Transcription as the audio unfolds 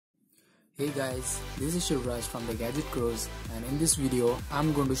Hey guys, this is Shivraj from the Gadget Crows, and in this video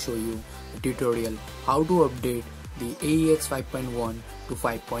I'm going to show you a tutorial how to update the AEX 5.1 to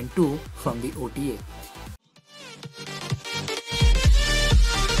 5.2 from the OTA.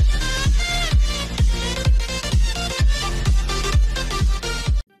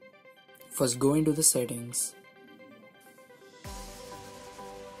 First go into the settings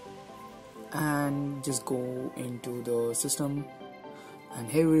and just go into the system, and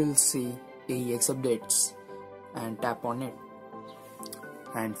here we will see AEX updates and tap on it,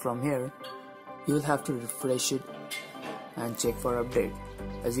 and from here you will have to refresh it and check for update.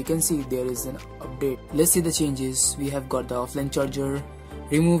 As you can see, there is an update. Let's see the changes. We have got the offline charger,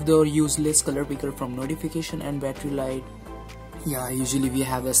 remove the useless color picker from notification and battery light. Yeah, usually we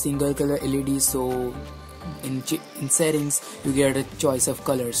have a single color LED, so in settings you get a choice of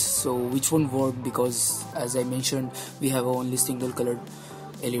colors, so which one work, because as I mentioned we have only single colored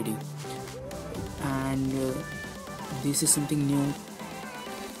LED. And this is something new,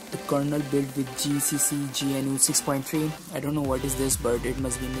 the kernel built with GCC GNU 6.3. I don't know what is this, but it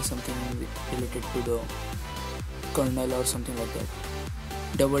must be something related to the kernel or something like that.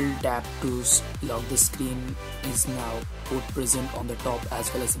 Double tap to lock the screen is now both present on the top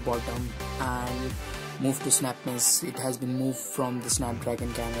as well as the bottom. And move to Snapness, it has been moved from the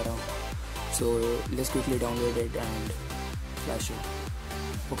Snapdragon camera, so let's quickly download it and flash it.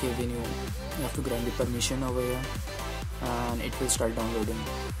 Okay, then you have to grant the permission over here and it will start downloading.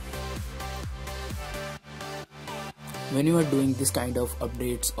 When you are doing this kind of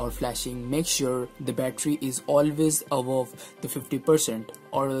updates or flashing, make sure the battery is always above the 50%,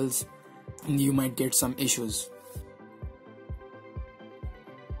 or else you might get some issues.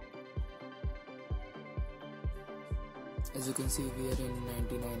 As you can see, we are in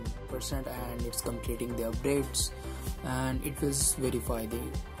 99% and it's completing the updates, and it will verify the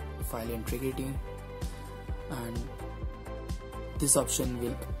file integrity, and this option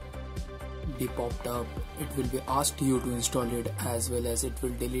will be popped up. It will be asked you to install it, as well as it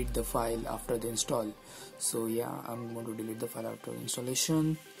will delete the file after the install. So yeah, I'm going to delete the file after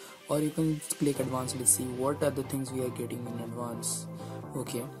installation, or you can click advanced. Let's see what are the things we are getting in advance.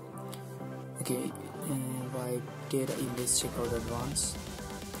 Okay, wipe data image, check out advanced.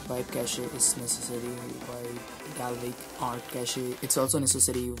 Wipe cache is necessary. Wipe galvanic art cache, it's also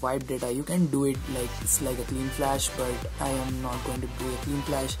necessary. Wipe data, you can do it like it's like a clean flash, but I am not going to do a clean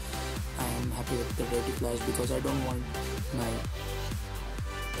flash. I am happy with the dirty flash because I don't want my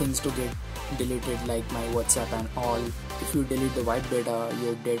things to get deleted, like my WhatsApp and all. If you delete the wipe data,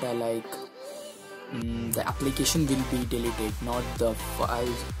 your data like the application will be deleted, not the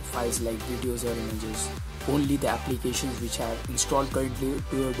files like videos or images. Only the applications which are installed currently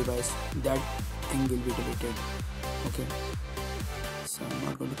to your device, that thing will be deleted. Okay, so I'm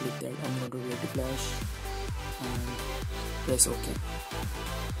not going to click that. I'm going to delete the flash and press OK.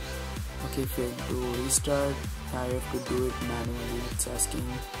 Okay, failed to restart. I have to do it manually, it's asking.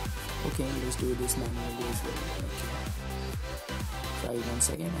 Okay, let's do this manually as well. Okay, try once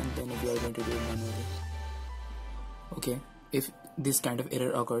again, and then we are going to do it manually. Okay, if this kind of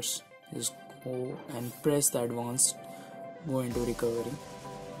error occurs, just go and press the advanced, go into recovery.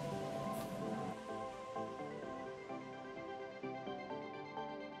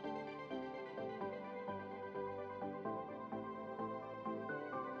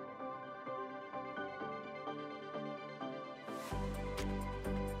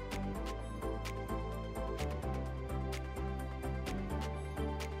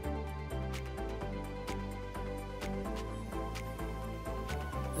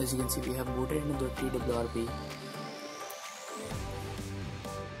 As you can see, we have booted into the TWRP,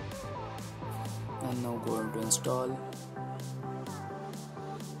 and now go into install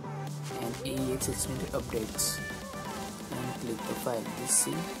and AEX extended updates and click the file.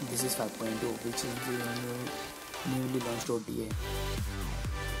 This is 5.2, which is the newly launched OTA.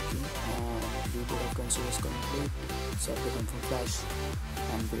 Okay, and reboot of console is complete. Set the control flash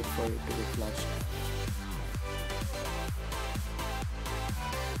and wait for it to get flashed.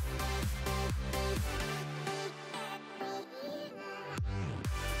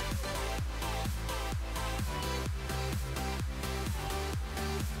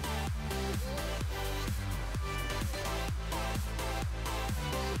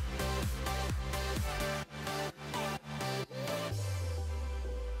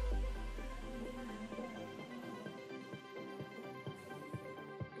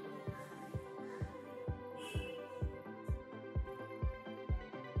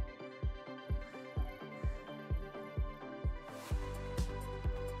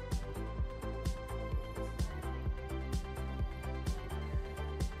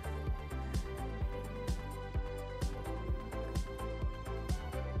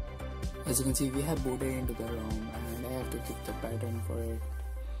 As you can see, we have booted into the ROM, and I have to give the pattern for it.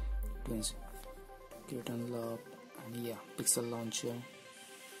 Git unlock, and yeah, pixel launcher.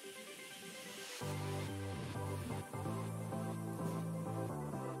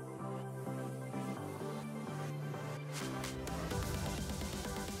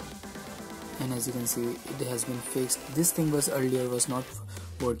 And as you can see, it has been fixed. This thing was earlier was not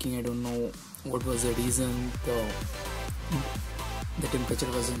working. I don't know what was the reason. The temperature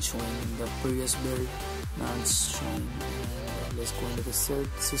wasn't showing in the previous build. Now it's showing. And let's go into the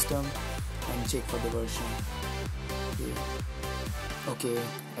system and check for the version. Okay,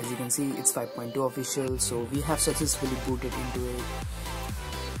 as you can see, it's 5.2 official, so we have successfully booted into it.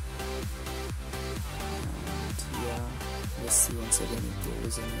 And yeah, let's see once again if there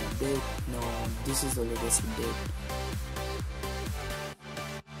is any update. No, this is the latest update.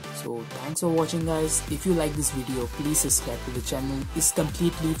 So thanks for watching, guys. If you like this video, please subscribe to the channel. It's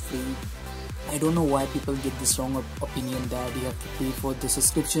completely free. I don't know why people get this wrong opinion that you have to pay for the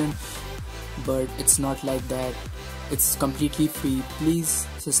subscription, but it's not like that. It's completely free. Please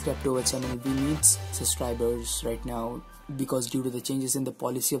subscribe to our channel. We need subscribers right now because due to the changes in the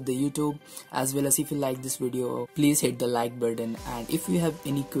policy of the YouTube, as well as if you like this video, please hit the like button, and if you have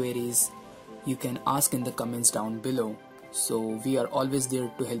any queries, you can ask in the comments down below. So we are always there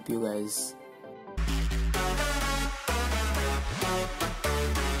to help you guys.